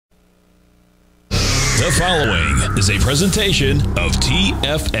The following is a presentation of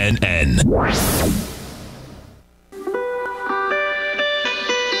TFNN.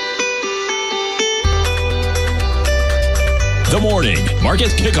 The Morning Market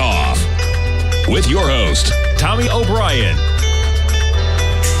Kickoff with your host, Tommy O'Brien.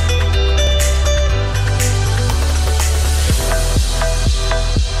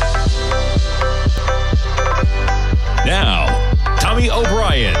 Now, Tommy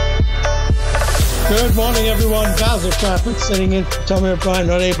O'Brien. Good morning, everyone. Basil Chapman sitting in for Tommy O'Brien,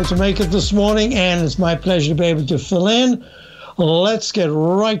 not able to make it this morning, and it's my pleasure to be able to fill in. Let's get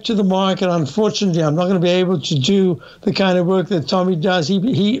right to the market. Unfortunately, I'm not going to be able to do the kind of work that Tommy does.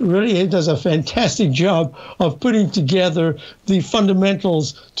 He really does a fantastic job of putting together the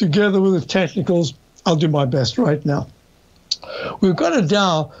fundamentals together with the technicals. I'll do my best right now. We've got a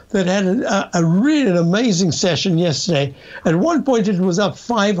Dow that had a really amazing session yesterday. At one point, it was up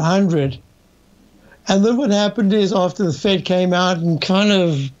 500. And then what happened is after the Fed came out and kind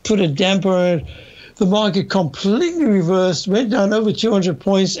of put a damper on it, the market completely reversed, went down over 200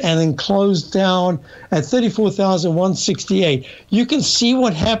 points, and then closed down at 34,168. You can see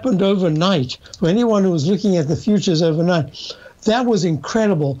what happened overnight. For anyone who was looking at the futures overnight, that was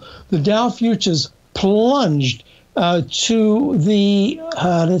incredible. The Dow futures plunged to the,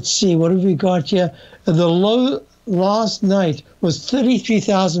 let's see, what have we got here? The low last night was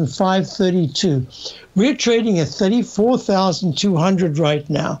 33,532. We're trading at 34,200 right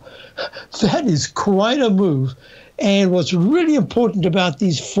now. That is quite a move. And what's really important about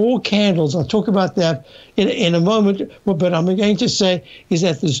these four candles, I'll talk about that in a moment, but I'm going to say is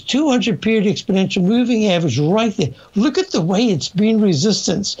that there's 200-period exponential moving average right there. Look at the way it's been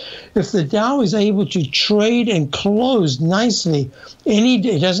resistance. If the Dow is able to trade and close nicely any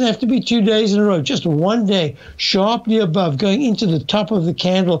day, it doesn't have to be 2 days in a row, just one day, sharply above, going into the top of the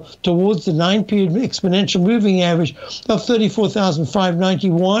candle towards the 9-period exponential moving average of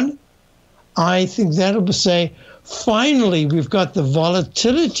 34,591, I think that'll say, finally, we've got the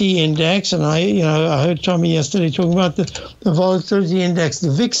volatility index, and I heard Tommy yesterday talking about the volatility index,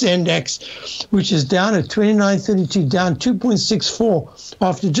 the VIX index, which is down at 2932, down 2.64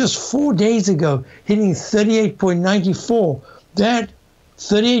 after just 4 days ago, hitting 38.94. That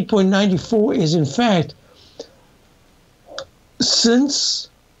 38.94 is, in fact, since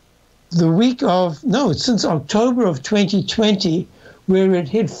October of 2020, where it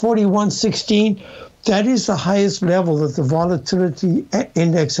hit 4116. That is the highest level that the volatility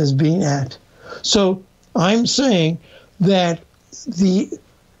index has been at. So I'm saying that the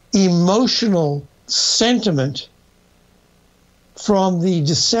emotional sentiment from the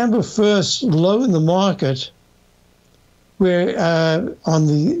December 1st low in the market, where on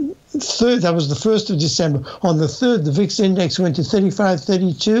the 3rd, that was the 1st of December, on the 3rd, the VIX index went to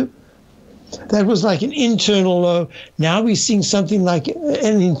 35.32. That was like an internal low. Now we're seeing something like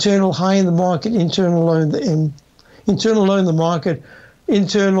an internal high in the market, internal low in the market,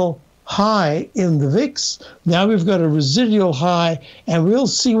 internal high in the VIX. Now we've got a residual high, and we'll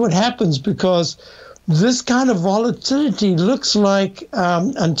see what happens, because this kind of volatility looks like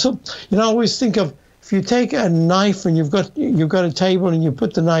until, I always think of, if you take a knife and you've got a table and you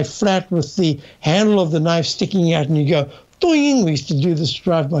put the knife flat with the handle of the knife sticking out, and you go, doing. We used to do this to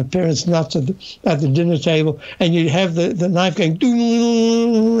drive my parents nuts at the dinner table, and you'd have the knife going,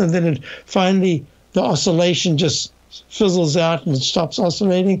 and then finally the oscillation just fizzles out and it stops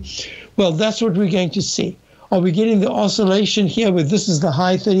oscillating. Well, that's what we're going to see. Are we getting the oscillation here where this is the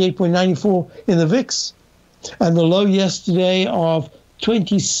high 38.94 in the VIX, and the low yesterday of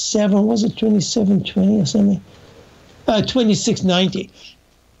 2720 or something? 2690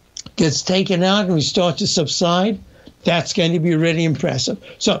 gets taken out and we start to subside. That's going to be really impressive.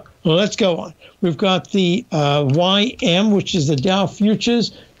 So let's go on. We've got the YM, which is the Dow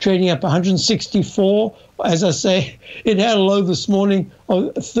futures, trading up 164. As I say, it had a low this morning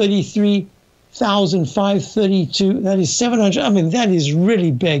of 33,532. That is 700. I mean, that is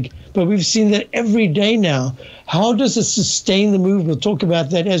really big. But we've seen that every day now. How does it sustain the move? We'll talk about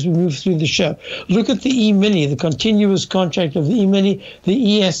that as we move through the show. Look at the E-mini, the continuous contract of the E-mini.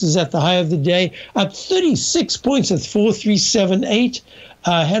 The ES is at the high of the day, up 36 points at 4378.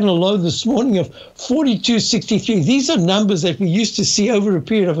 Had a low this morning of 42.63. These are numbers that we used to see over a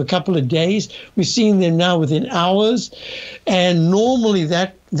period of a couple of days. We're seeing them now within hours. And normally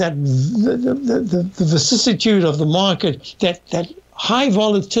the vicissitude of the market, that high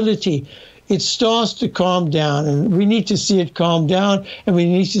volatility, it starts to calm down, and we need to see it calm down, and we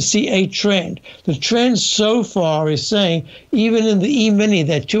need to see a trend. The trend so far is saying, even in the E-mini,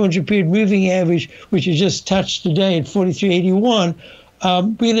 that 200-period moving average, which is just touched today at 43.81, we're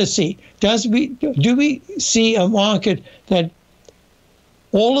going to see. Do we see a market that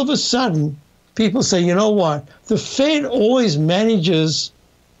all of a sudden people say, you know what, the Fed always manages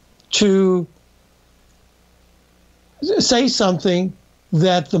to say something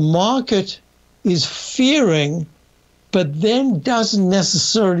that the market is fearing, but then doesn't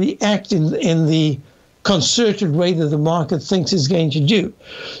necessarily act in the concerted way that the market thinks is going to do.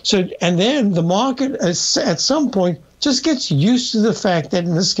 So, and then the market at some point just gets used to the fact that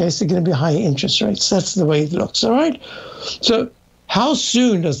in this case, they're going to be higher interest rates. That's the way it looks, all right? So how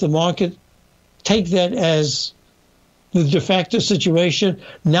soon does the market take that as the de facto situation?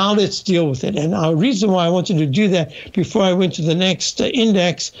 Now let's deal with it. And our reason why I wanted to do that before I went to the next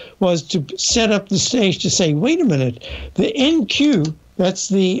index was to set up the stage to say, wait a minute, the NQ, that's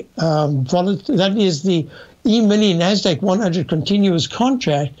the that is the E-mini NASDAQ 100 continuous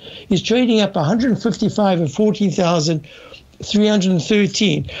contract, is trading up 155 at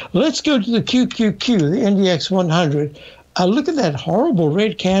 14,313. Let's go to the QQQ, the NDX 100. Look at that horrible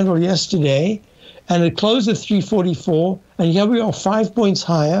red candle yesterday, and it closed at 344, and here we are 5 points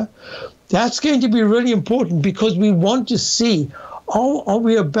higher. That's going to be really important because we want to see, are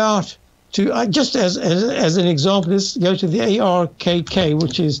we about to, just as an example, let's go to the ARKK,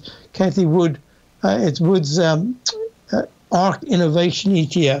 which is Kathy Wood, it's Wood's ARK Innovation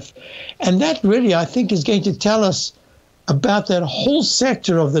ETF. And that really, I think, is going to tell us about that whole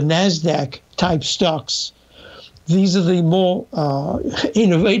sector of the NASDAQ type stocks. These are the more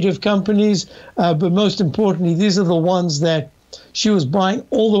innovative companies, but most importantly, these are the ones that she was buying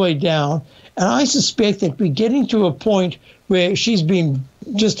all the way down. And I suspect that we're getting to a point where she's been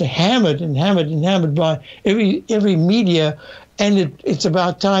just hammered and hammered and hammered by every media, and it's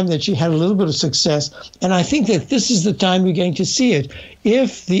about time that she had a little bit of success. And I think that this is the time we're going to see it.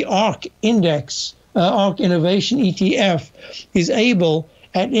 If the ARK Index, ARK Innovation ETF, is able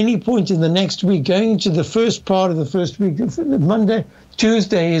at any point in the next week, going into the first part of the first week,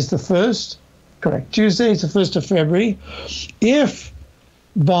 Tuesday is the 1st, correct, Tuesday is the 1st of February. If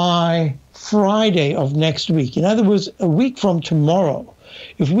by Friday of next week, in other words, a week from tomorrow,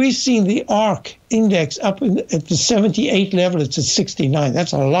 if we've seen the ARK index up at the 78 level, it's at 69.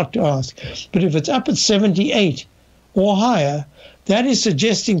 That's a lot to ask. But if it's up at 78 or higher, that is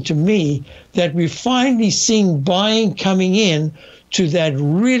suggesting to me that we're finally seeing buying coming in to that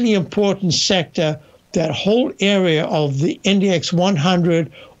really important sector, that whole area of the NDX 100,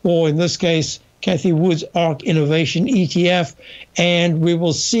 or in this case, Kathy Wood's ARK Innovation ETF, and we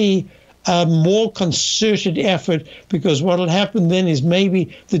will see a more concerted effort, because what will happen then is maybe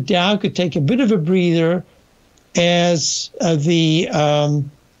the Dow could take a bit of a breather as the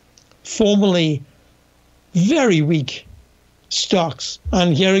formerly very weak stocks.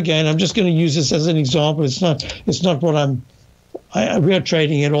 And here again, I'm just going to use this as an example. It's not what we are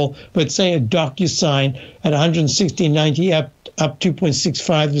trading at all, but say a DocuSign at 116.90 up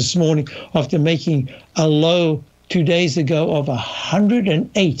 2.65 this morning after making a low 2 days ago of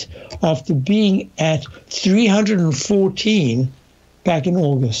 108 after being at 314 back in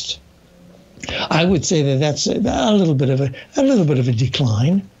August. I would say that that's a little bit of a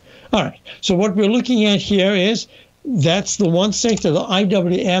decline. All right. So what we're looking at here is that's the one sector, the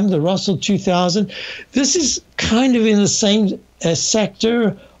IWM, the Russell 2000. This is kind of in the same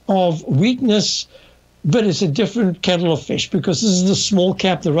sector of weakness, but it's a different kettle of fish because this is the small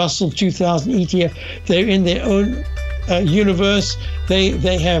cap, the Russell 2000 ETF. They're in their own universe.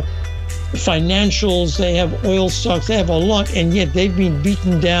 They have financials, they have oil stocks, they have a lot, and yet they've been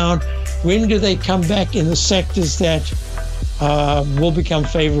beaten down. When do they come back in the sectors that will become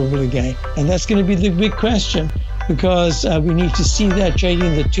favorable again? And that's going to be the big question, because we need to see that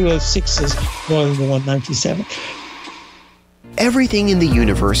trading the 206s rather than the 197. Everything in the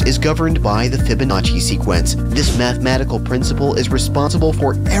universe is governed by the Fibonacci sequence. This mathematical principle is responsible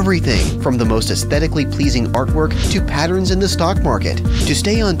for everything from the most aesthetically pleasing artwork to patterns in the stock market. To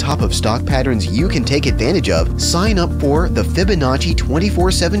stay on top of stock patterns you can take advantage of, sign up for the Fibonacci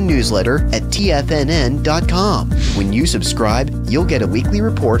 24/7 newsletter at TFNN.com. When you subscribe, you'll get a weekly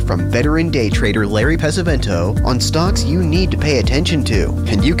report from veteran day trader Larry Pesavento on stocks you need to pay attention to.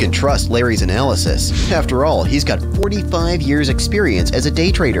 And you can trust Larry's analysis. After all, he's got 45 years experience as a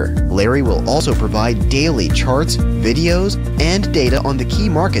day trader. Larry will also provide daily charts, videos, and data on the key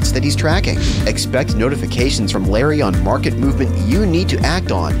markets that he's tracking. Expect notifications from Larry on market movement you need to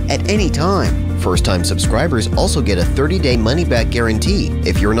act on at any time. First-time subscribers also get a 30-day money-back guarantee.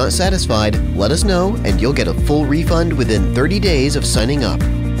 If you're not satisfied, let us know and you'll get a full refund within 30 days of signing up.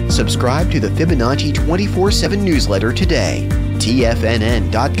 Subscribe to the Fibonacci 24/7 newsletter today.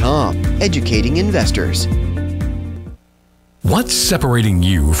 TFNN.com, educating investors. What's separating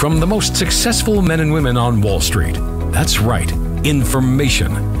you from the most successful men and women on Wall Street? That's right,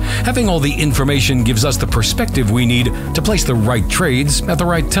 information. Having all the information gives us the perspective we need to place the right trades at the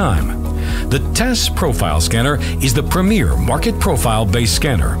right time. The TAS Profile Scanner is the premier market profile-based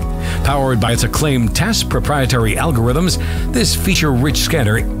scanner. Powered by its acclaimed TAS proprietary algorithms, this feature-rich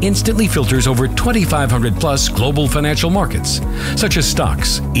scanner instantly filters over 2,500 plus global financial markets, such as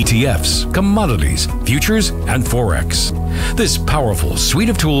stocks, ETFs, commodities, futures, and Forex. This powerful suite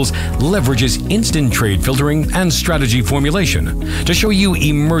of tools leverages instant trade filtering and strategy formulation to show you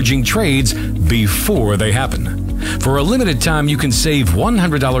emerging trades before they happen. For a limited time, you can save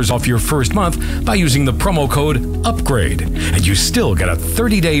 $100 off your first month by using the promo code UPGRADE, and you still get a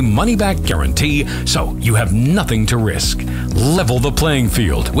 30-day money-back guarantee, so you have nothing to risk. Level the playing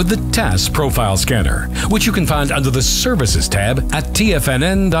field with the TAS Profile Scanner, which you can find under the Services tab at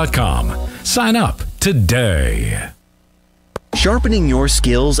TFNN.com. Sign up today. Sharpening your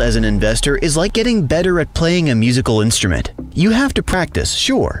skills as an investor is like getting better at playing a musical instrument. You have to practice,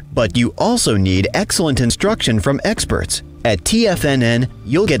 sure, but you also need excellent instruction from experts. At TFNN,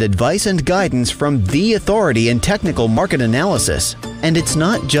 you'll get advice and guidance from the authority in technical market analysis. And it's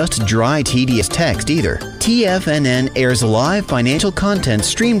not just dry, tedious text either. TFNN airs live financial content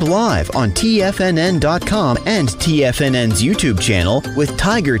streamed live on TFNN.com and TFNN's YouTube channel with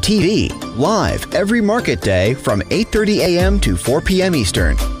Tiger TV, live every market day from 8:30 a.m. to 4 p.m.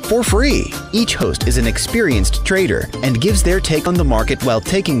 Eastern. For free. Each host is an experienced trader and gives their take on the market while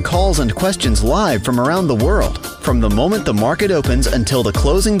taking calls and questions live from around the world. From the moment the market opens until the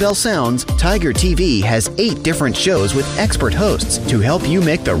closing bell sounds, Tiger TV has 8 different shows with expert hosts to help you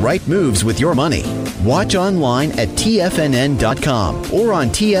make the right moves with your money. Watch online at TFNN.com or on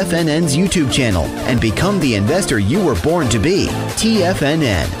TFNN's YouTube channel and become the investor you were born to be.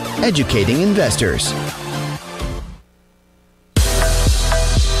 TFNN, educating investors.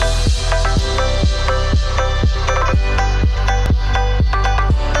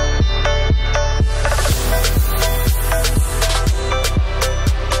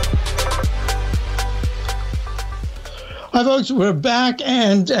 Hi, folks. We're back,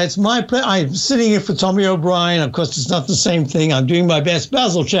 and it's my pleasure. I'm sitting here for Tommy O'Brien. Of course, it's not the same thing. I'm doing my best.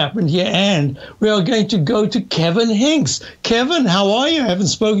 Basil Chapman here, and we are going to go to Kevin Hincks. Kevin, how are you? I haven't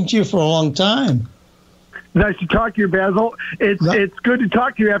spoken to you for a long time. Nice to talk to you, Basil. It's good to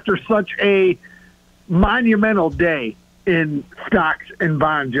talk to you after such a monumental day in stocks and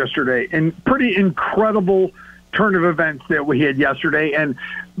bonds yesterday, and pretty incredible turn of events that we had yesterday. And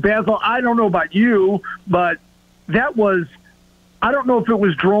Basil, I don't know about you, but that was, I don't know if it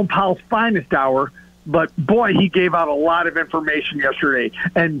was Jerome Powell's finest hour, but boy, he gave out a lot of information yesterday.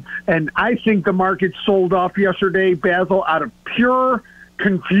 And I think the market sold off yesterday, Basil, out of pure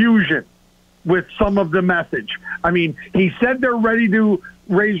confusion with some of the message. I mean, he said they're ready to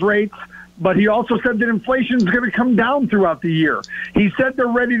raise rates, but he also said that inflation is going to come down throughout the year. He said they're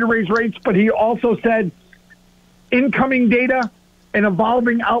ready to raise rates, but he also said incoming data and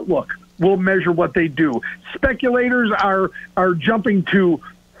evolving outlook will measure what they do. Speculators are jumping to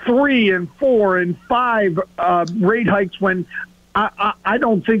 3 and 4 and 5 rate hikes when I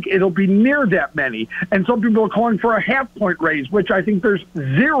don't think it'll be near that many. And some people are calling for a half-point raise, which I think there's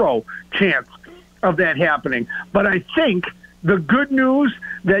 0 chance of that happening. But I think the good news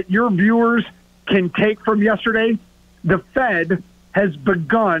that your viewers can take from yesterday, the Fed has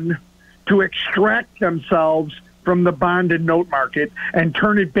begun to extract themselves from the bond and note market and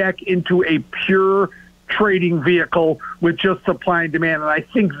turn it back into a pure trading vehicle with just supply and demand. And I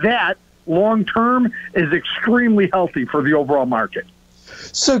think that long-term is extremely healthy for the overall market.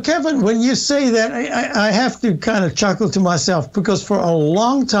 So, Kevin, when you say that, I have to kind of chuckle to myself, because for a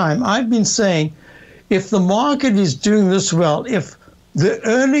long time I've been saying, if the market is doing this well, if the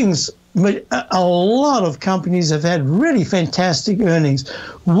earnings, a lot of companies have had really fantastic earnings,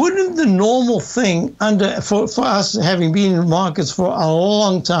 wouldn't the normal thing for us, having been in markets for a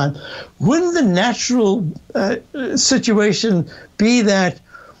long time, wouldn't the natural situation be that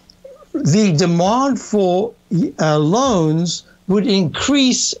the demand for loans would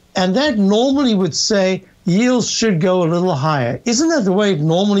increase, and that normally would say yields should go a little higher? Isn't that the way it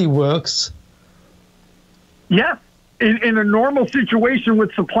normally works? Yes. In a normal situation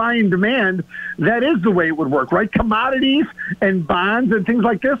with supply and demand, that is the way it would work, right? Commodities and bonds and things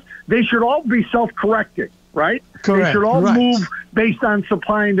like this, they should all be self-correcting, right? Correct. They should all move based on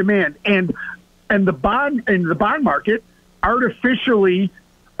supply and demand. And the bond market artificially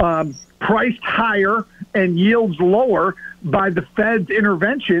priced higher and yields lower by the Fed's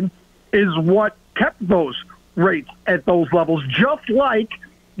intervention is what kept those rates at those levels. Just like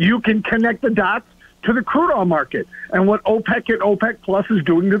you can connect the dots to the crude oil market and what OPEC and OPEC Plus is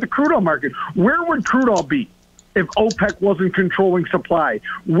doing to the crude oil market. Where would crude oil be if OPEC wasn't controlling supply?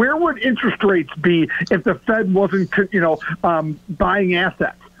 Where would interest rates be if the Fed wasn't, buying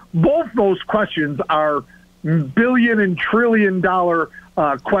assets? Both those questions are billion and trillion dollar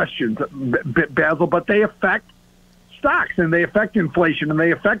questions, Basil, but they affect stocks and they affect inflation and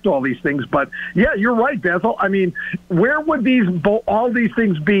they affect all these things. But yeah, you're right, Basil. I mean, where would all these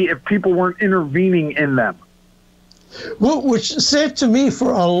things be if people weren't intervening in them? Well, which said to me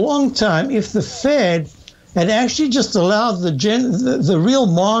for a long time, if the Fed had actually just allowed the real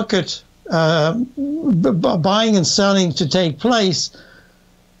market buying and selling to take place,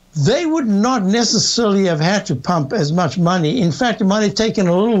 they would not necessarily have had to pump as much money. In fact, it might have taken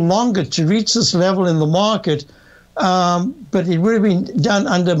a little longer to reach this level in the market, but it would have been done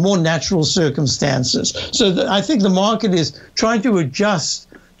under more natural circumstances. So I think the market is trying to adjust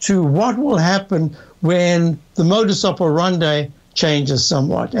to what will happen when the modus operandi changes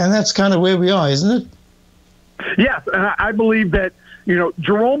somewhat. And that's kind of where we are, isn't it? Yes, and I believe that,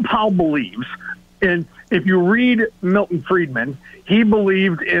 Jerome Powell believes, and if you read Milton Friedman, he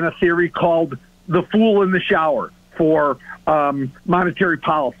believed in a theory called the fool in the shower for monetary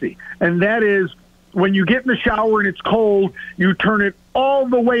policy. And that is, when you get in the shower and it's cold, you turn it all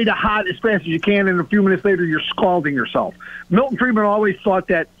the way to hot as fast as you can, and a few minutes later you're scalding yourself. Milton Friedman always thought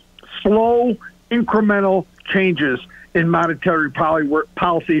that slow, incremental changes in monetary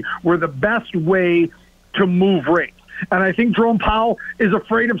policy were the best way to move rates. And I think Jerome Powell is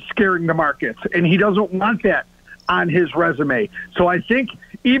afraid of scaring the markets, and he doesn't want that on his resume. So I think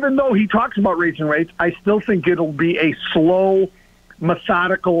even though he talks about raising rates, I still think it'll be a slow,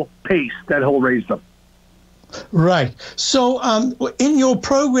 methodical pace that he'll raise them. Right. So in your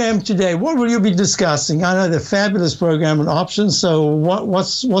program today, what will you be discussing? I know the fabulous program on options. So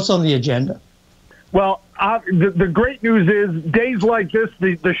what's on the agenda? Well, the great news is days like this,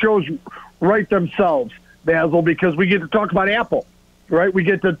 the shows write themselves, Basil, because we get to talk about Apple, right?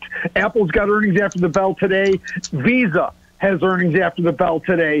 Apple's got earnings after the bell today. Visa has earnings after the bell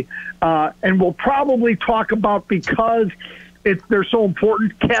today. And we'll probably talk about, because they're so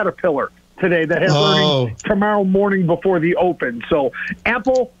important, Caterpillar today that has earnings tomorrow morning before the open. So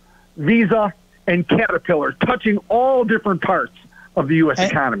Apple, Visa, and Caterpillar touching all different parts of the U.S.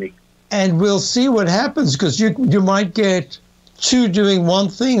 economy. And we'll see what happens, because you might get two doing one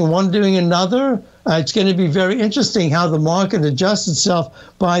thing and one doing another. It's going to be very interesting how the market adjusts itself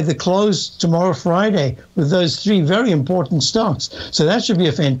by the close tomorrow, Friday, with those three very important stocks. So that should be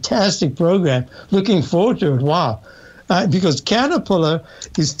a fantastic program. Looking forward to it. Wow. Because Caterpillar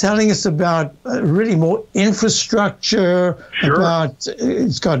is telling us about really more infrastructure, about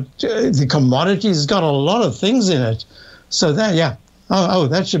it's got the commodities, it's got a lot of things in it. So that, yeah. Oh,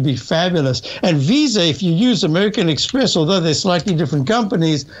 that should be fabulous. And Visa, if you use American Express, although they're slightly different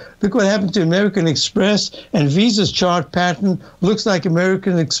companies, look what happened to American Express. And Visa's chart pattern looks like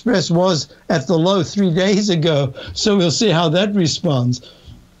American Express was at the low 3 days ago. So we'll see how that responds.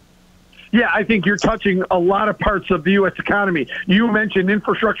 Yeah, I think you're touching a lot of parts of the U.S. economy. You mentioned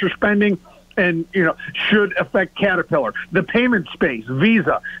infrastructure spending, and should affect Caterpillar. The payment space,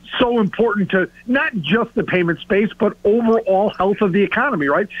 Visa, so important to not just the payment space, but overall health of the economy,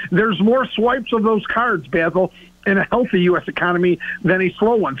 right? There's more swipes of those cards, Basil, in a healthy U.S. economy than a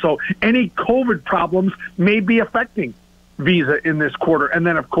slow one. So any COVID problems may be affecting Visa in this quarter. And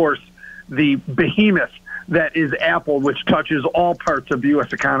then, of course, the behemoth that is Apple, which touches all parts of the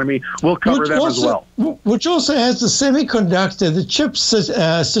U.S. economy. We'll cover them as well. Which also has the semiconductor, the chip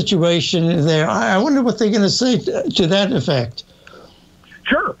situation there. I wonder what they're going to say to that effect.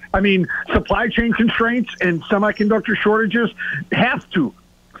 Sure. I mean, supply chain constraints and semiconductor shortages have to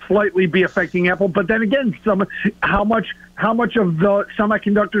slightly be affecting Apple. But then again, how much of the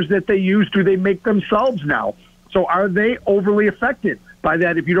semiconductors that they use do they make themselves now? So are they overly affected by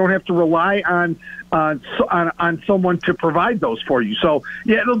that if you don't have to rely on someone to provide those for you? So,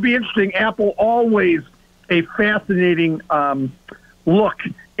 yeah, it'll be interesting. Apple, always a fascinating look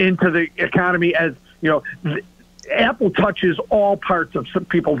into the economy. As Apple touches all parts of some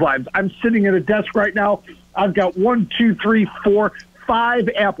people's lives. I'm sitting at a desk right now. I've got 1, 2, 3, 4, 5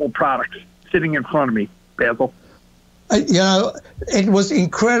 Apple products sitting in front of me, Basil. It was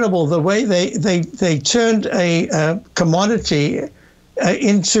incredible the way they turned a commodity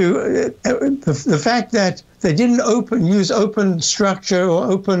into the fact that they didn't use open structure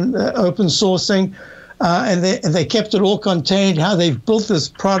or open sourcing, and they kept it all contained. How they've built this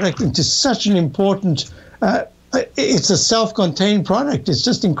product into such an important. It's a self-contained product. It's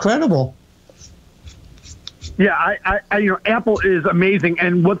just incredible. Yeah, Apple is amazing,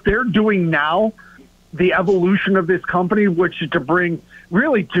 and what they're doing now the evolution of this company, which is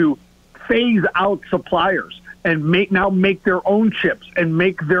to phase out suppliers and make their own chips and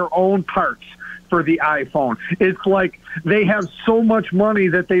make their own parts for the iPhone. It's like they have so much money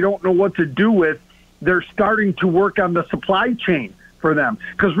that they don't know what to do with. They're starting to work on the supply chain for them.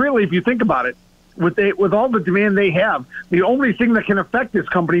 Because really, if you think about it, with all the demand they have, the only thing that can affect this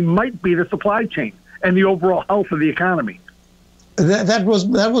company might be the supply chain and the overall health of the economy. That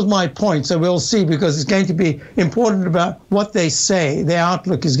was my point. So we'll see, because it's going to be important about what they say. Their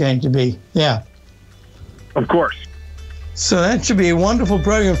outlook is going to be. Yeah. Of course. So that should be a wonderful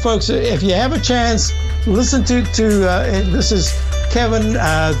program, folks. If you have a chance, listen to this is Kevin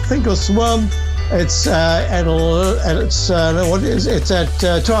Thinkorswim. It's at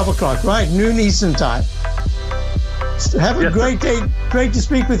 12 o'clock, right? Noon Eastern time. Have a great day. Great to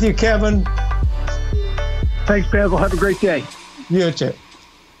speak with you, Kevin. Thanks, Basil. Have a great day. You too.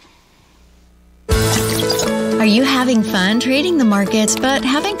 Are you having fun trading the markets but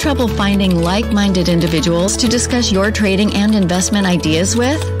having trouble finding like-minded individuals to discuss your trading and investment ideas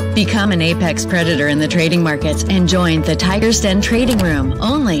with? Become an apex predator in the trading markets and join the Tiger's Den Trading Room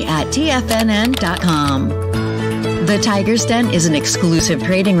only at TFNN.com. The Tiger's Den is an exclusive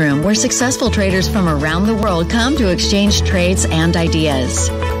trading room where successful traders from around the world come to exchange trades and ideas.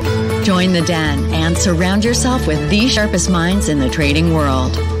 Join the den and surround yourself with the sharpest minds in the trading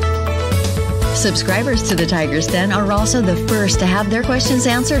world. Subscribers to the Tiger's Den are also the first to have their questions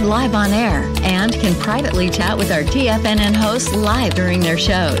answered live on air and can privately chat with our TFNN hosts live during their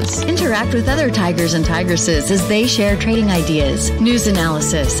shows. Interact with other Tigers and Tigresses as they share trading ideas, news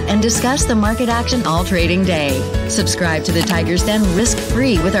analysis, and discuss the market action all trading day. Subscribe to the Tiger's Den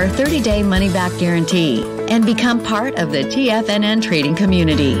risk-free with our 30-day money-back guarantee and become part of the TFNN trading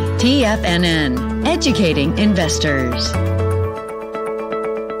community. TFNN, educating investors.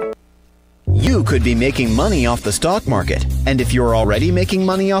 You could be making money off the stock market. And if you're already making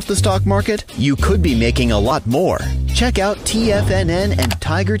money off the stock market, you could be making a lot more. Check out TFNN and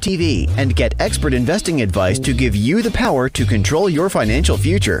Tiger TV and get expert investing advice to give you the power to control your financial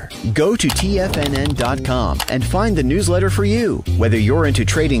future. Go to TFNN.com and find the newsletter for you. Whether you're into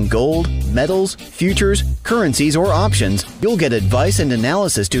trading gold, metals, futures, currencies, or options, you'll get advice and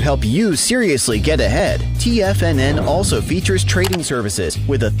analysis to help you seriously get ahead. TFNN also features trading services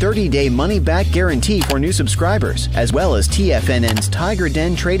with a 30-day money-back guarantee for new subscribers, as well as TFNN's Tiger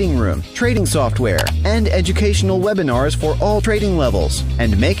Den Trading Room, trading software, and educational webinars for all trading levels.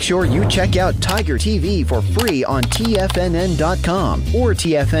 And make sure you check out Tiger TV for free on TFNN.com or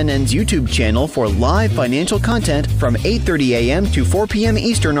TFNN's YouTube channel for live financial content from 8:30 a.m. to 4 p.m.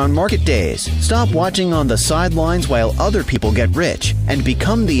 Eastern on market days. Stop watching on the sidelines while other people get rich and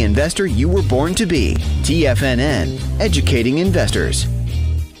become the investor you were born to be. TFNN, educating investors.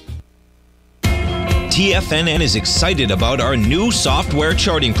 TFNN is excited about our new software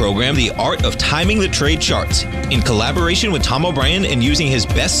charting program, The Art of Timing the Trade Charts. In collaboration with Tom O'Brien and using his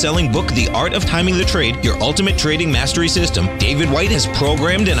best-selling book, The Art of Timing the Trade, Your Ultimate Trading Mastery System, David White has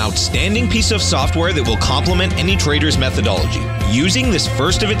programmed an outstanding piece of software that will complement any trader's methodology. Using this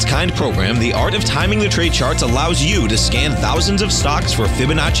first-of-its-kind program, The Art of Timing the Trade Charts allows you to scan thousands of stocks for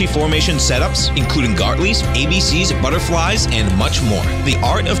Fibonacci formation setups, including Gartley's, ABC's, butterflies, and much more. The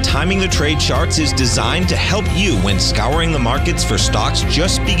Art of Timing the Trade Charts is designed to help you when scouring the markets for stocks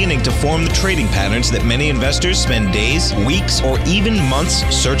just beginning to form the trading patterns that many investors spend days, weeks, or even months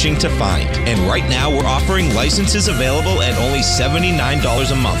searching to find. And right now, we're offering licenses available at only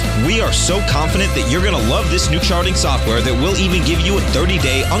 $79 a month. We are so confident that you're going to love this new charting software that will even give you a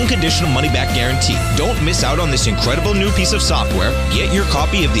 30-day unconditional money-back guarantee. Don't miss out on this incredible new piece of software. Get your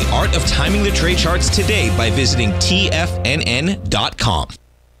copy of The Art of Timing the Trade Charts today by visiting TFNN.com.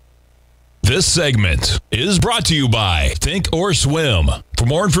 This segment is brought to you by Thinkorswim. For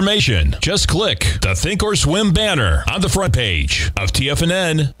more information, just click the Thinkorswim banner on the front page of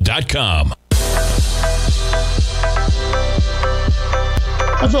TFNN.com.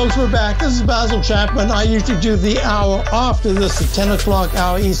 Hi folks, we're back. This is Basil Chapman. I usually do the hour after this, the 10 o'clock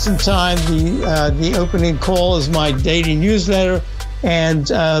hour Eastern time. The opening call is my daily newsletter, and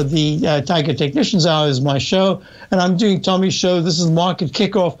the Tiger Technicians Hour is my show. And I'm doing Tommy's show. This is Market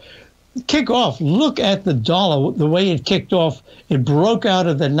Kickoff. Kickoff, look at the dollar, the way it kicked off. It broke out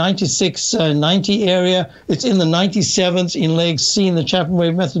of the 96.90 area. It's in the 97s in leg C in the Chapman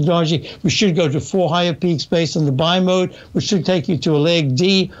wave methodology. We should go to 4 higher peaks based on the buy mode, which should take you to a leg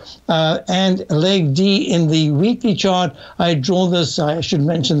D. And a leg D in the weekly chart. I had drawn this, I should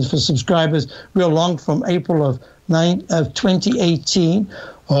mention this for subscribers, real long from April of 2018.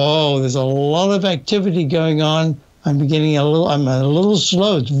 Oh, there's a lot of activity going on I'm a little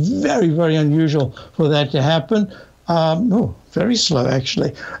slow. It's very, very unusual for that to happen. Very slow,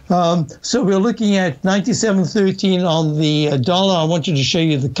 actually. So we're looking at 97.13 on the dollar. I wanted to show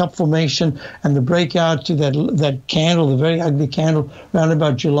you the cup formation and the breakout to that candle, the very ugly candle, around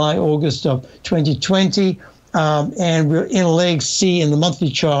about July, August of 2020. And we're in leg C in the monthly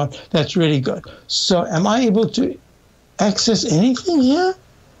chart. That's really good. So am I able to access anything here?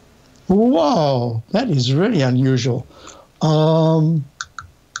 Whoa, that is really unusual. No.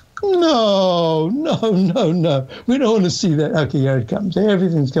 We don't want to see that. Okay, here it comes.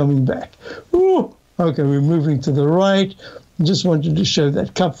 Everything's coming back. Ooh. Okay, we're moving to the right. I just wanted to show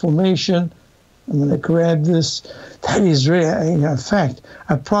that cup formation. I'm going to grab this. That is really, in fact,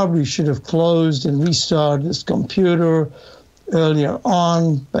 I probably should have closed and restarted this computer earlier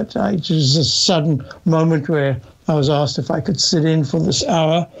on, but it was a sudden moment where I was asked if I could sit in for this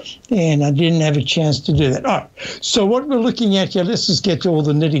hour, and I didn't have a chance to do that. All right, so what we're looking at here, let's just get to all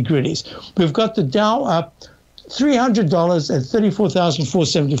the nitty-gritties. We've got the Dow up $300 at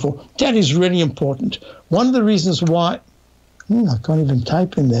 34,474. That is really important. One of the reasons why, I can't even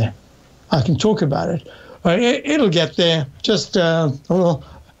type in there. I can talk about it. All right, it'll get there. Just a little,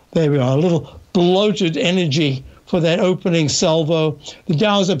 there we are, a little bloated energy for that opening salvo. The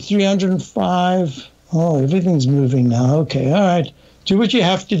Dow's up 305. Oh, everything's moving now. Okay, all right. Do what you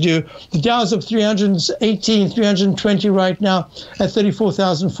have to do. The Dow's up 318, 320 right now at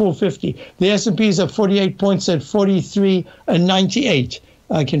 34,450. The S&P is up 48 points at 43.98.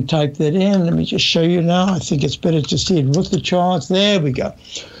 I can type that in. Let me just show you now. I think it's better to see it with the charts. There we go.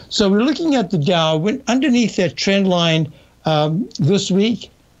 So we're looking at the Dow. Went underneath that trend line this week.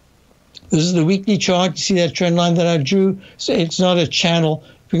 This is the weekly chart. You see that trend line that I drew? So it's not a channel,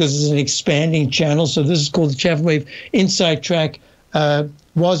 because it's an expanding channel. So this is called the Chapman Wave Inside Track.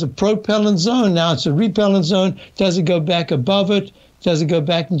 Was a propellant zone. Now it's a repellent zone. Does it go back above it? Does it go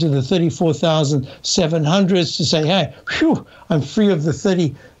back into the 34,700s to say, hey, whew, I'm free of the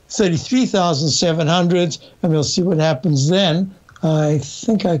 33,700s, and we'll see what happens then. I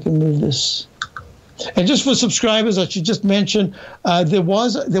think I can move this. And just for subscribers, I should just mention, there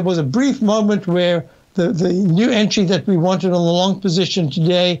was a brief moment where the new entry that we wanted on the long position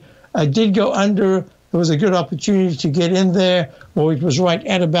today did go under. There was a good opportunity to get in there, or it was right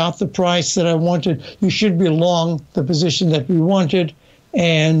at about the price that I wanted. You should be long the position that we wanted.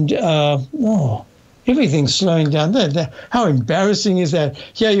 And, everything's slowing down. How embarrassing is that?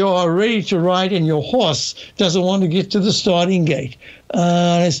 Here you are ready to ride, and your horse doesn't want to get to the starting gate.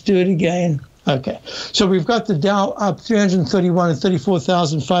 Let's do it again. Okay, so we've got the Dow up 331 at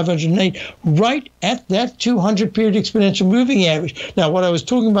 34,508, right at that 200-period exponential moving average. Now, what I was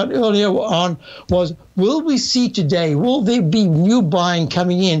talking about earlier on was, will we see today, will there be new buying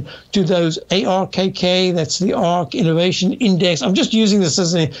coming in to those ARKK, that's the ARK Innovation Index? I'm just using this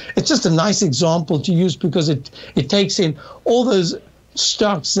as it's just a nice example to use because it takes in all those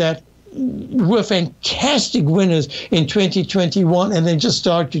stocks that were fantastic winners in 2021 and then just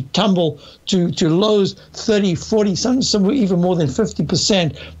start to tumble to lows 30, 40, some even more than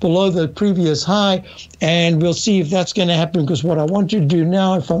 50% below the previous high. And we'll see if that's going to happen, because what I want to do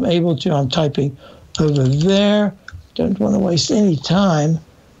now, if I'm able to, I'm typing over there. Don't want to waste any time.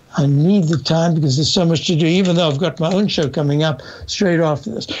 I need the time because there's so much to do, even though I've got my own show coming up straight after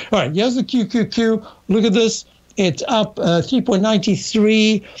this. All right, here's the QQQ. Look at this. It's up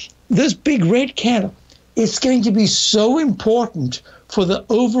 3.93. This big red candle, it's going to be so important for the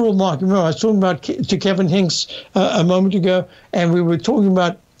overall market. Remember, I was talking about to Kevin Hincks a moment ago, and we were talking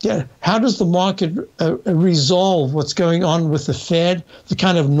about how does the market resolve what's going on with the Fed, the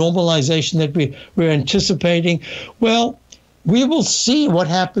kind of normalization that we're anticipating. Well, we will see what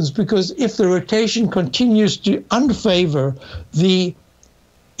happens, because if the rotation continues to unfavor the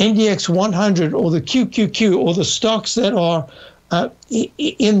NDX 100 or the QQQ or the stocks that are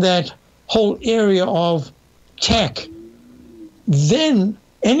in that whole area of tech, then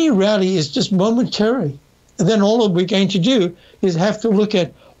any rally is just momentary. And then all we're going to do is have to look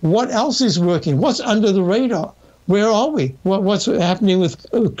at what else is working, what's under the radar, where are we, what's happening with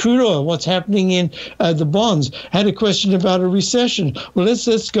crude oil, what's happening in the bonds. Had a question about a recession. Well,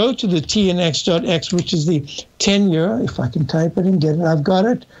 let's go to the TNX.X, which is the 10-year, if I can type it and get it, I've got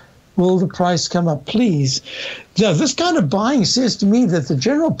it. Will the price come up, please? Now, this kind of buying says to me that the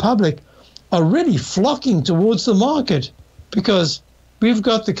general public are really flocking towards the market, because we've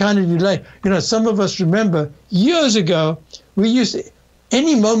got the kind of delay. Some of us remember years ago, we used to,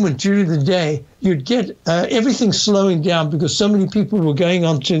 any moment during the day, you'd get everything slowing down because so many people were going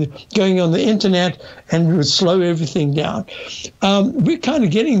on the internet, and it would slow everything down. We're kind of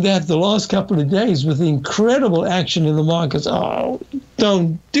getting that the last couple of days with the incredible action in the markets. Oh,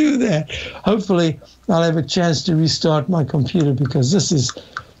 don't do that. Hopefully, I'll have a chance to restart my computer, because this is,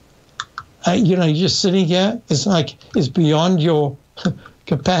 you're just sitting here. It's like it's beyond your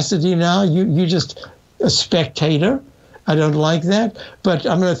capacity now. You're just a spectator. I don't like that, but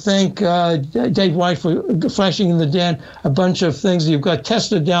I'm going to thank Dave White for flashing in the den a bunch of things. You've got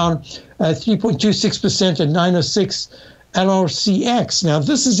Tesla down 3.26% at 906 LRCX. Now,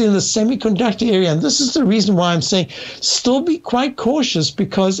 this is in the semiconductor area, and this is the reason why I'm saying still be quite cautious,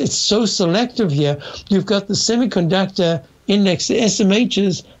 because it's so selective here. You've got the semiconductor index, the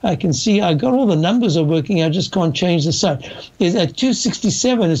SMHs. I can see I got all the numbers are working. I just can't change the side. Is at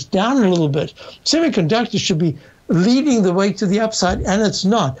 267. It's down a little bit. Semiconductor should be leading the way to the upside, and it's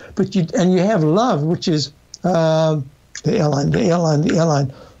not. But you have Love, which is the airline.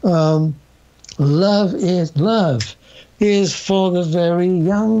 Love is for the very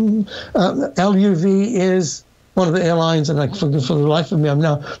young. LUV is one of the airlines, and for the life of me, I'm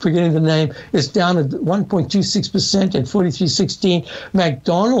now forgetting the name. It's down at 1.26% at 43.16.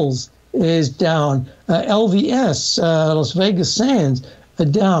 McDonald's is down. LVS, Las Vegas Sands, are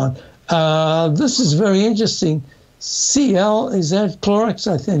down. This is very interesting. CL, is that Clorox?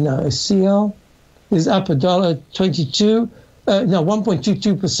 I think no. CL is up $1.22.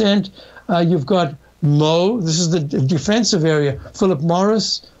 1.22%. You've got Mo. This is the defensive area. Philip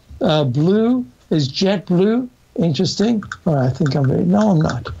Morris. Blue is JetBlue. Interesting. All right, I think I'm ready. No, I'm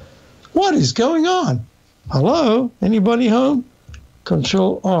not. What is going on? Hello? Anybody home?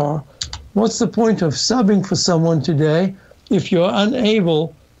 Control R. What's the point of subbing for someone today if you're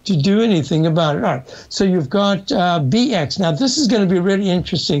unable to do anything about it? All right. So you've got BX. Now, this is going to be really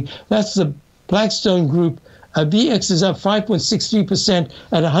interesting. That's the Blackstone Group. BX is up 5.63%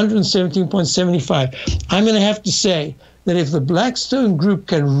 at 117.75. I'm going to have to say that if the Blackstone Group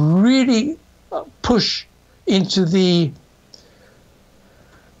can really push into the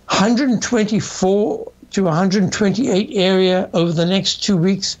 124 to 128 area over the next 2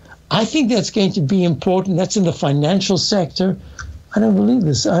 weeks, I think that's going to be important. That's in the financial sector. I don't believe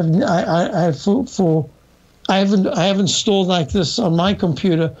this. I haven't stalled like this on my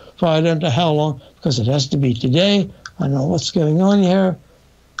computer for I don't know how long, because it has to be today. I don't know what's going on here.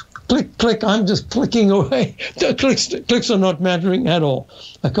 Click. I'm just clicking away. Clicks are not mattering at all.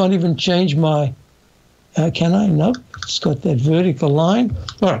 I can't even change my. Can I? Nope. It's got that vertical line.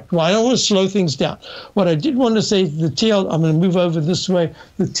 All right. Well, I don't want to slow things down. What I did want to say, I'm going to move over this way.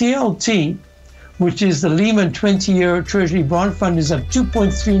 The TLT, which is the Lehman 20-year Treasury bond fund, is up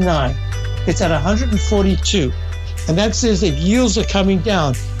 2.39. It's at 142. And that says that yields are coming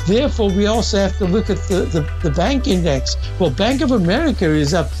down. Therefore, we also have to look at the bank index. Well, Bank of America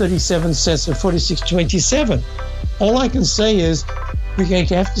is up 37 cents at 46.27. All I can say is we're going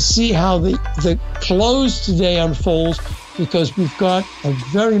to have to see how the close today unfolds, because we've got a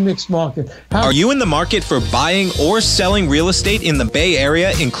very mixed market. Are you in the market for buying or selling real estate in the Bay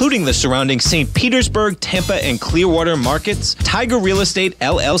Area, including the surrounding St. Petersburg, Tampa, and Clearwater markets? Tiger Real Estate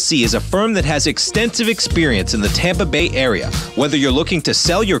LLC is a firm that has extensive experience in the Tampa Bay area. Whether you're looking to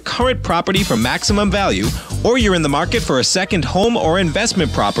sell your current property for maximum value, or you're in the market for a second home or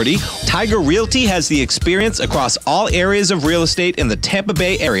investment property, Tiger Realty has the experience across all areas of real estate in the Tampa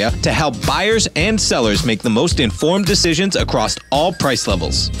Bay area to help buyers and sellers make the most informed decisions across all price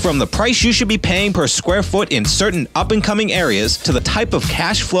levels. From the price you should be paying per square foot in certain up-and-coming areas to the type of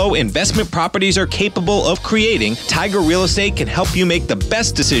cash flow investment properties are capable of creating, Tiger Real Estate can help you make the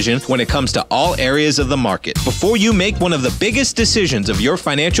best decision when it comes to all areas of the market. Before you make one of the biggest decisions of your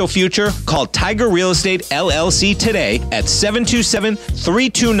financial future, call Tiger Real Estate LLC today at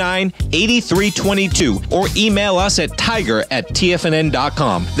 727-329-8322 or email us at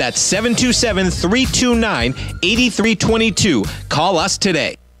tiger@tfnn.com. That's 727-329-8322. Call us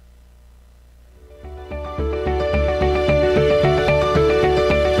today.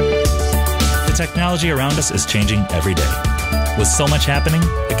 The technology around us is changing every day. With so much happening,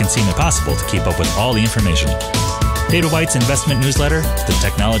 it can seem impossible to keep up with all the information. David White's investment newsletter, The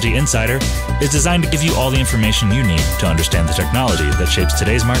Technology Insider, is designed to give you all the information you need to understand the technology that shapes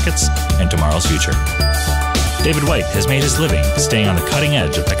today's markets and tomorrow's future. David White has made his living staying on the cutting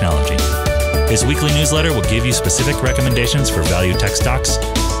edge of technology. His weekly newsletter will give you specific recommendations for value tech stocks,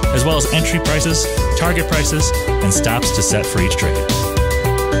 as well as entry prices, target prices, and stops to set for each trade.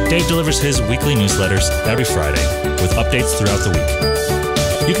 Dave delivers his weekly newsletters every Friday with updates throughout the week.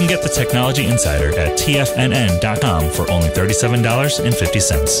 You can get the Technology Insider at TFNN.com for only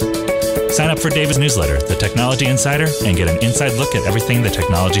 $37.50. Sign up for David's newsletter, The Technology Insider, and get an inside look at everything the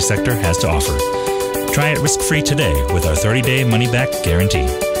technology sector has to offer. Try it risk-free today with our 30-day money-back guarantee.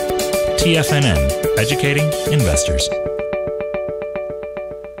 TFNN, educating investors.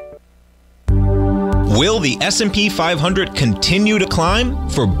 Will the S&P 500 continue to climb?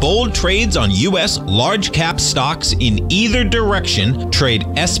 For bold trades on U.S. large-cap stocks in either direction, trade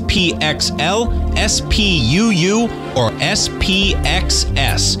SPXL, SPUU, or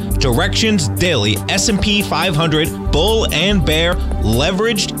SPXS. Directions Daily S&P 500 Bull and Bear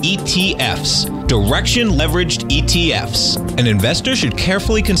Leveraged ETFs. Direction Leveraged ETFs. An investor should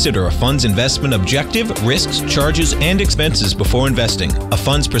carefully consider a fund's investment objective, risks, charges, and expenses before investing. A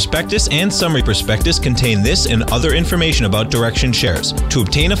fund's prospectus and summary prospectus contain this and other information about Direction shares. To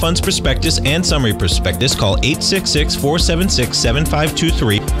obtain a fund's prospectus and summary prospectus, call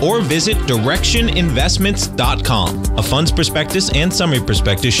 866-476-7523 or visit directioninvestments.com. A fund's prospectus and summary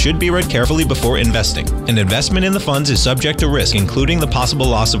prospectus should be read carefully before investing. An investment in the funds is subject to risk, including the possible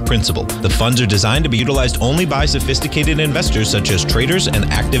loss of principal. The funds are designed to be utilized only by sophisticated investors such as traders and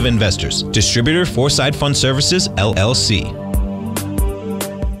active investors. Distributor Foreside Fund Services, LLC.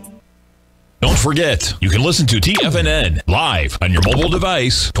 Don't forget, you can listen to TFNN live on your mobile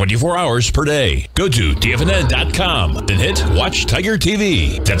device 24 hours per day. Go to TFNN.com, then hit Watch Tiger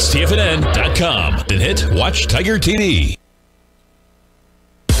TV. That's TFNN.com, then hit Watch Tiger TV.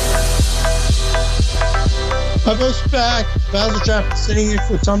 Hi, folks, back. Basil Chapman sitting in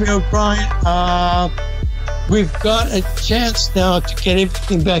for Tommy O'Brien. We've got a chance now to get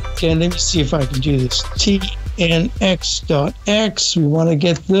everything back again. Let me see if I can do this. TNX.X. We want to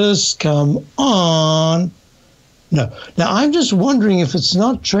get this. Come on. No. Now, I'm just wondering if it's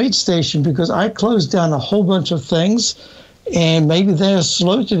not TradeStation because I closed down a whole bunch of things and maybe they're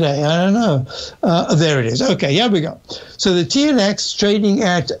slow today. I don't know. There it is. Okay, here we go. So the TNX trading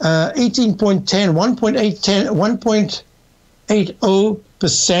at 18.10,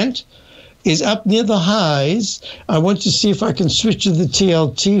 1.80% is up near the highs. I want to see if I can switch to the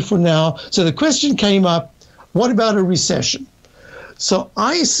TLT for now. So the question came up, what about a recession? So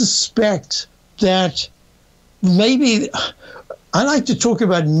I suspect that maybe I like to talk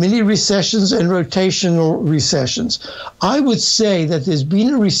about mini recessions and rotational recessions. I would say that there's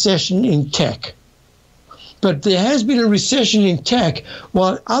been a recession in tech, but there has been a recession in tech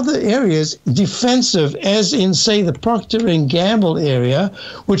while other areas, defensive, as in, say, the Procter & Gamble area,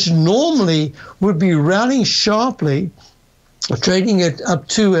 which normally would be rallying sharply, trading it up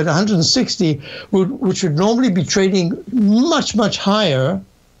to at 160, which would normally be trading much, much higher.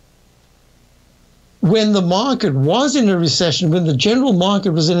 When the market was in a recession, when the general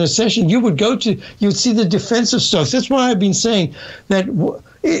market was in a recession, you would see the defensive stocks. That's why I've been saying that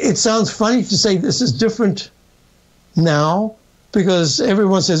it sounds funny to say this is different now because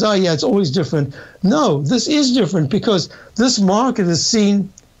everyone says, oh, yeah, it's always different. No, this is different because this market has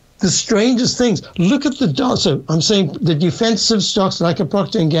seen the strangest things. Look at the dollar. So I'm saying the defensive stocks like a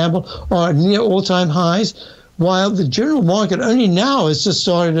Procter & Gamble are near all-time highs, while the general market only now has just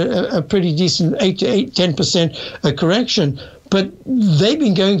started a pretty decent 8 to 10% correction. But they've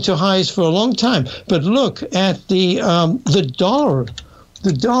been going to highs for a long time. But look at the dollar.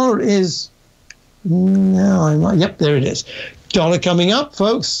 The dollar is yep, there it is. Dollar coming up,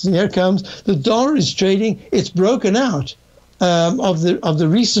 folks. Here it comes. The dollar is trading. It's broken out of the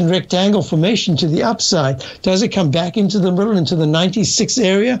recent rectangle formation to the upside. Does it come back into the middle, into the 96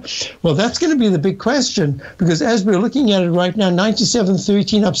 area? Well, that's going to be the big question because as we're looking at it right now,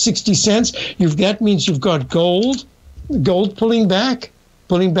 97.13 up 60 cents. That means you've got gold pulling back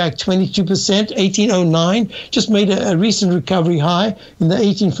 22%, 1809, just made a recent recovery high in the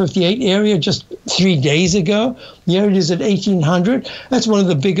 1858 area just 3 days ago. Here it is at 1800. That's one of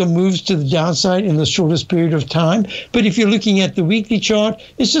the bigger moves to the downside in the shortest period of time. But if you're looking at the weekly chart,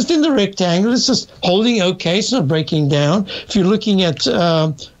 it's just in the rectangle. It's just holding okay. It's not breaking down. If you're looking at,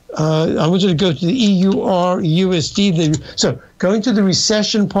 I want you to go to the EUR USD. So going to the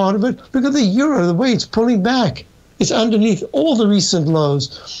recession part of it, look at the euro, the way it's pulling back. It's underneath all the recent lows.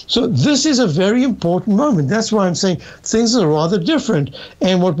 So this is a very important moment. That's why I'm saying things are rather different.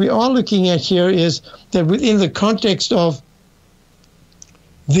 And what we are looking at here is that within the context of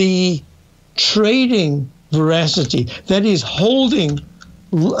the trading veracity, that is holding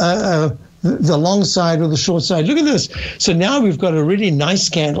the long side or the short side. Look at this. So now we've got a really nice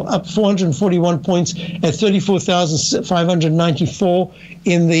candle, up 441 points at 34,594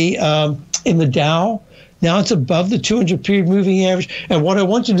 in the Dow. Now it's above the 200-period moving average. And what I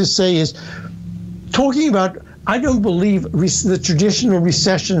want you to say is, talking about I don't believe the traditional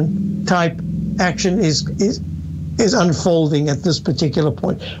recession type action is unfolding at this particular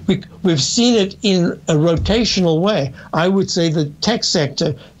point. We've seen it in a rotational way. I would say the tech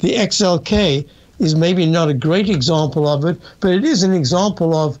sector, the XLK, is maybe not a great example of it, but it is an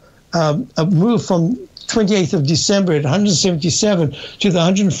example of a move from 28th of December at 177 to the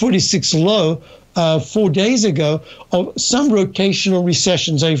 146 low 4 days ago of some rotational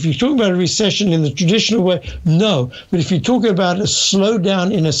recession. So if you're talking about a recession in the traditional way, no. But if you're talking about a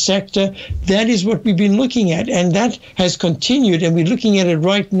slowdown in a sector, that is what we've been looking at. And that has continued, and we're looking at it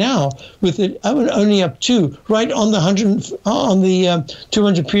right now with it only up to right on the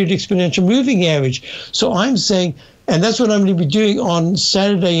 200 period exponential moving average. So I'm saying, and that's what I'm going to be doing on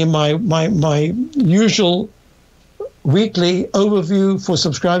Saturday in my usual weekly overview for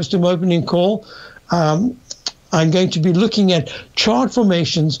subscribers to my opening call. I'm going to be looking at chart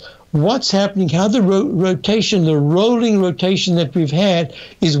formations, what's happening, how the rotation, the rolling rotation that we've had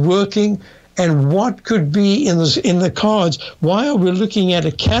is working, and what could be in the cards. While we're looking at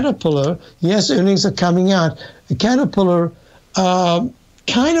a Caterpillar, yes, earnings are coming out. The Caterpillar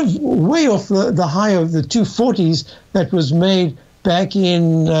kind of way off the high of the 240s that was made back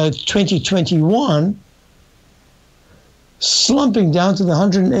in 2021, slumping down to the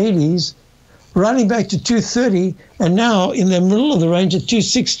 180s, running back to 230, and now in the middle of the range at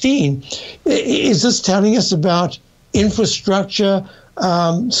 216. Is this telling us about infrastructure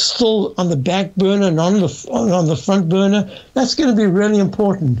still on the back burner, not on the front burner? That's going to be really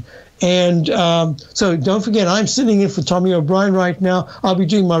important. And so don't forget, I'm sitting in for Tommy O'Brien right now. I'll be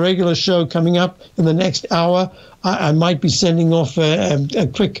doing my regular show coming up in the next hour. I might be sending off a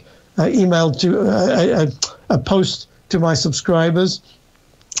quick email to a post to my subscribers.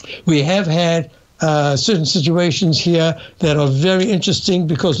 We have had certain situations here that are very interesting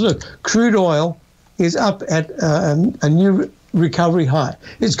because, look, crude oil is up at a new recovery high.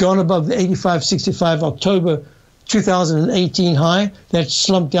 It's gone above the 85.65 October 2018 high. That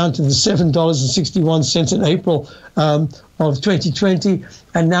slumped down to the $7.61 in April of 2020,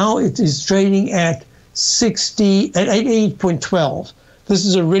 and now it is trading at 88.12. This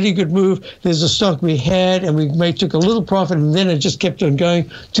is a really good move. There's a stock we had, and we took a little profit, and then it just kept on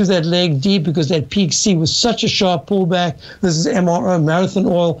going to that leg D because that peak C was such a sharp pullback. This is MRO, Marathon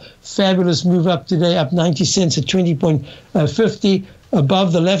Oil. Fabulous move up today, up 90 cents at 20.50.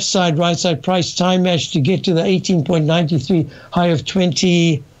 Above the left side, right side price time match to get to the 18.93 high of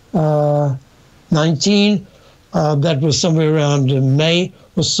 2019. That was somewhere around May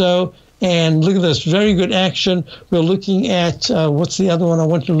or so. And look at this, very good action. We're looking at, what's the other one I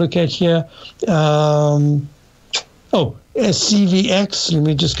want to look at here? CVX. Let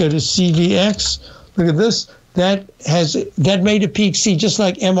me just go to CVX. Look at this. That made a peak C just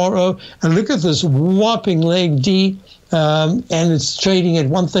like MRO. And look at this whopping leg D. And it's trading at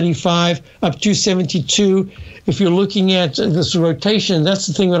 135, up 272. If you're looking at this rotation, that's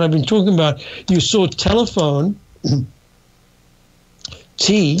the thing that I've been talking about. You saw telephone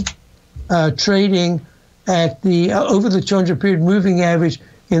T trading at the over the 200 period moving average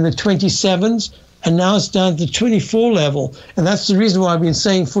in the 27s, and now it's down to 24 level. And that's the reason why I've been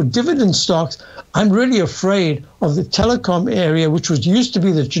saying for dividend stocks, I'm really afraid of the telecom area, which used to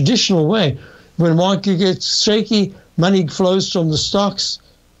be the traditional way. When market gets shaky, money flows from the stocks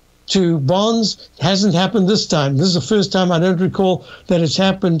to bonds. It hasn't happened this time. This is the first time I don't recall that it's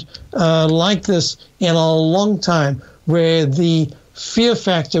happened like this in a long time, where the fear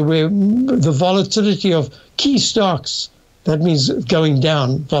factor, where the volatility of key stocks, that means going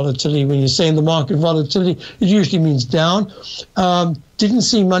down volatility. When you say in the market volatility, it usually means down. Didn't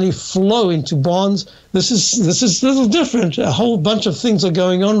see money flow into bonds. This is a little different. A whole bunch of things are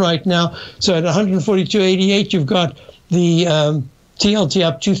going on right now. So at 142.88, you've got the TLT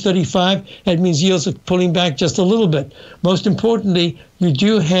up 235. That means yields are pulling back just a little bit. Most importantly, you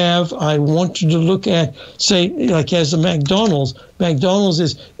do have, I want you to look at, say, like as a McDonald's. McDonald's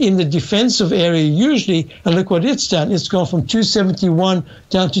is in the defensive area usually, and look what it's done. It's gone from 271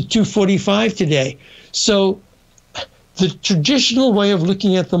 down to 245 today. So the traditional way of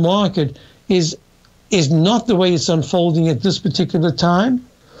looking at the market is not the way it's unfolding at this particular time.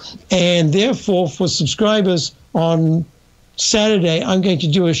 And therefore, for subscribers on Saturday, I'm going to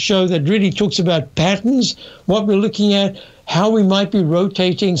do a show that really talks about patterns, what we're looking at, how we might be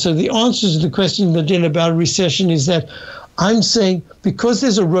rotating. So the answer to the question about recession is that I'm saying because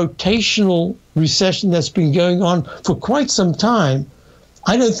there's a rotational recession that's been going on for quite some time,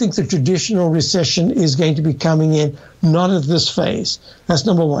 I don't think the traditional recession is going to be coming in, not at this phase. That's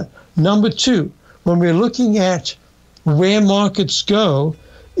number one. Number two, when we're looking at where markets go,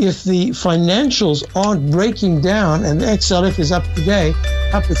 if the financials aren't breaking down, and the XLF is up today,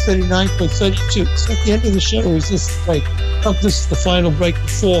 up at 39.32. It's at the end of the show, or is this the break? Oh, this is the final break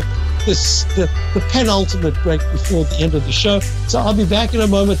before this, the penultimate break before the end of the show. So I'll be back in a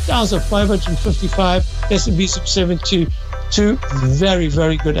moment. Dows at 555, S&P sub 722. Very,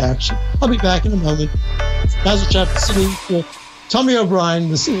 very good action. I'll be back in a moment. Basil Chapman sitting for Tommy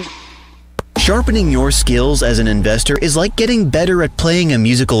O'Brien this evening. Sharpening your skills as an investor is like getting better at playing a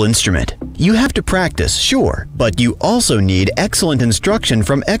musical instrument. You have to practice, sure, but you also need excellent instruction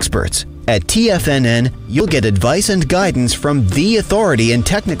from experts. At TFNN, you'll get advice and guidance from the authority in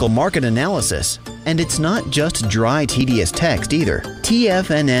technical market analysis. And it's not just dry, tedious text either.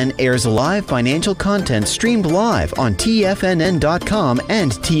 TFNN airs live financial content streamed live on TFNN.com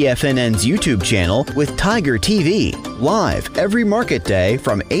and TFNN's YouTube channel with Tiger TV, live every market day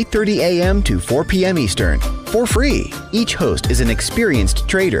from 8:30 a.m. to 4 p.m. Eastern, for free. Each host is an experienced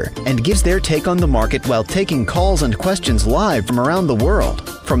trader and gives their take on the market while taking calls and questions live from around the world.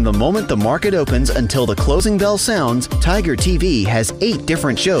 From the moment the market opens until the closing bell sounds, Tiger TV has 8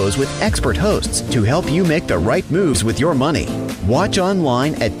 different shows with expert hosts to help you make the right moves with your money. Watch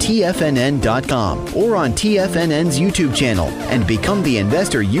online at TFNN.com or on TFNN's YouTube channel and become the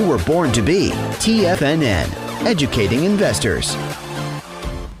investor you were born to be. TFNN, educating investors.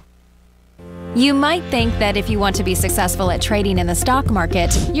 You might think that if you want to be successful at trading in the stock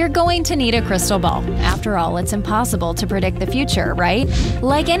market, you're going to need a crystal ball. After all, it's impossible to predict the future, right?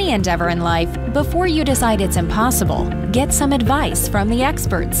 Like any endeavor in life, before you decide it's impossible, get some advice from the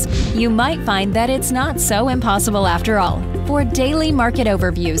experts. You might find that it's not so impossible after all. For daily market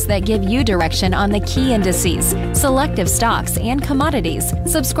overviews that give you direction on the key indices, selective stocks, and commodities,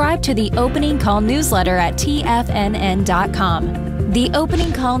 subscribe to the Opening Call newsletter at TFNN.com. The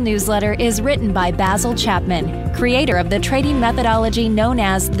Opening Call newsletter is written by Basil Chapman, creator of the trading methodology known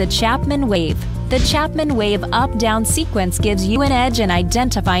as the Chapman Wave. The Chapman Wave up-down sequence gives you an edge in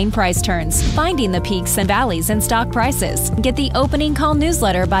identifying price turns, finding the peaks and valleys in stock prices. Get the Opening Call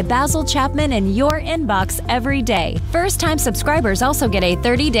newsletter by Basil Chapman in your inbox every day. First-time subscribers also get a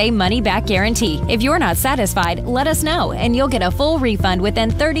 30-day money-back guarantee. If you're not satisfied, let us know, and you'll get a full refund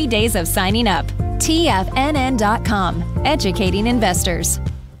within 30 days of signing up. TFNN.com, educating investors.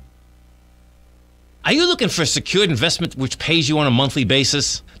 Are you looking for a secured investment which pays you on a monthly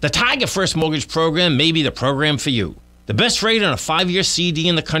basis? The Tiger First Mortgage Program may be the program for you. The best rate on a 5-year CD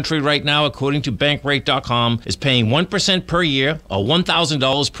in the country right now, according to Bankrate.com, is paying 1% per year or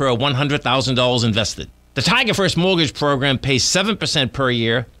 $1,000 per $100,000 invested. The Tiger First Mortgage Program pays 7% per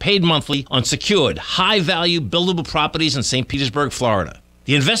year, paid monthly, on secured, high-value, buildable properties in St. Petersburg, Florida.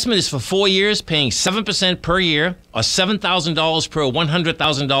 The investment is for 4 years, paying 7% per year or $7,000 per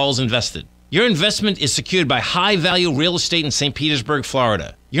 $100,000 invested. Your investment is secured by high-value real estate in St. Petersburg,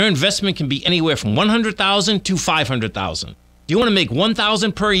 Florida. Your investment can be anywhere from $100,000 to $500,000. Do you want to make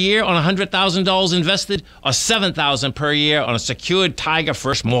 $1,000 per year on $100,000 invested or $7,000 per year on a secured Tiger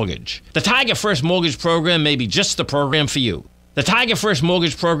First mortgage? The Tiger First Mortgage Program may be just the program for you. The Tiger First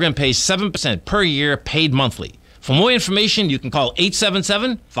Mortgage Program pays 7% per year, paid monthly. For more information, you can call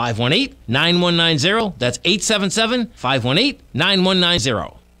 877-518-9190. That's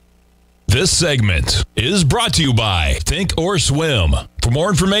 877-518-9190. This segment is brought to you by Thinkorswim. For more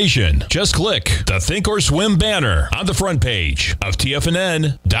information, just click the Thinkorswim banner on the front page of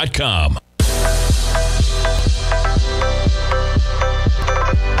TFNN.com.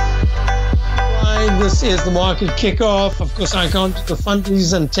 This is the market kickoff. Of course, I can't do the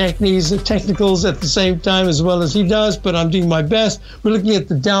fundies and technicals at the same time as well as he does, but I'm doing my best. We're looking at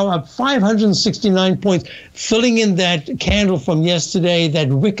the Dow up 569 points, filling in that candle from yesterday, that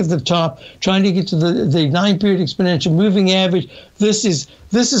wick at the top, trying to get to the 9-period exponential moving average. This is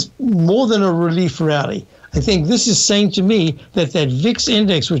more than a relief rally. I think this is saying to me that VIX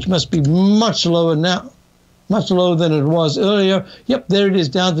index, which must be much lower now, much lower than it was earlier. Yep, there it is,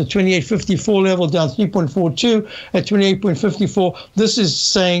 down to 28.54 level, down 3.42 at 28.54. This is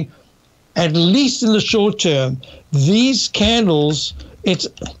saying, at least in the short term, these candles, it's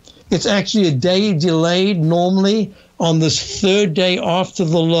actually a day delayed. Normally, on this third day after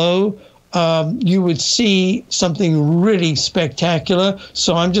the low, you would see something really spectacular.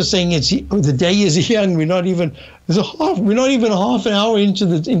 So I'm just saying the day is young. We're not even half an hour into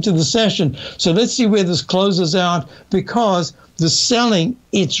the session. So let's see where this closes out, because the selling,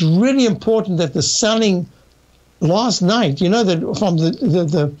 it's really important that the selling last night, that from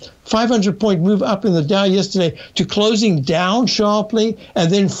the 500-point move up in the Dow yesterday to closing down sharply,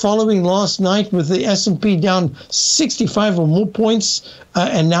 and then following last night with the S&P down 65 or more points,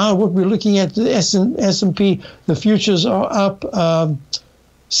 and now what we're looking at, the S&P, the futures are up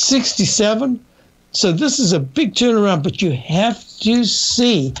 67. So this is a big turnaround, but you have to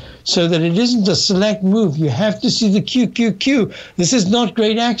see so that it isn't a select move. You have to see the QQQ. This is not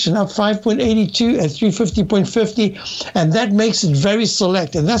great action, up 5.82 at 350.50, and that makes it very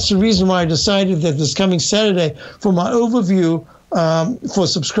select. And that's the reason why I decided that this coming Saturday, for my overview for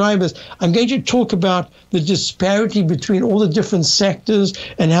subscribers, I'm going to talk about the disparity between all the different sectors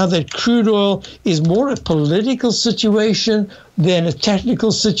and how that crude oil is more a political situation than a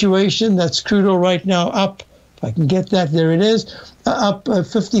technical situation. That's crude oil right now up, if I can get that, there it is, up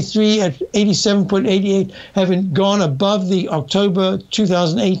 53 at 87.88, having gone above the October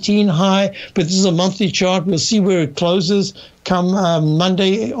 2018 high. But this is a monthly chart. We'll see where it closes come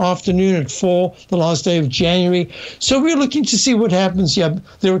Monday afternoon at 4, the last day of January. So we're looking to see what happens here.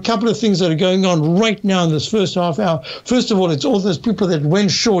 There are a couple of things that are going on right now in this first half hour. First of all, it's all those people that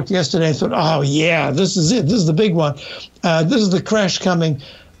went short yesterday and thought, oh, yeah, this is it. This is the big one. This is the crash coming.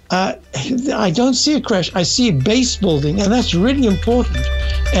 I don't see a crash. I see a base building, and that's really important.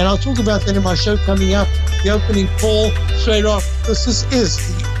 And I'll talk about that in my show coming up. The opening call straight off. This is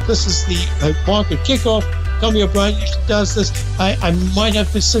the market kickoff. Tommy O'Brien usually does this. I might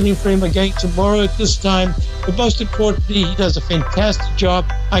have to sit in for him again tomorrow at this time. But most importantly, he does a fantastic job.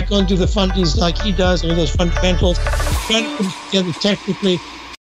 I can't do the fundies like he does, all those fundamentals. Trying to put it together technically.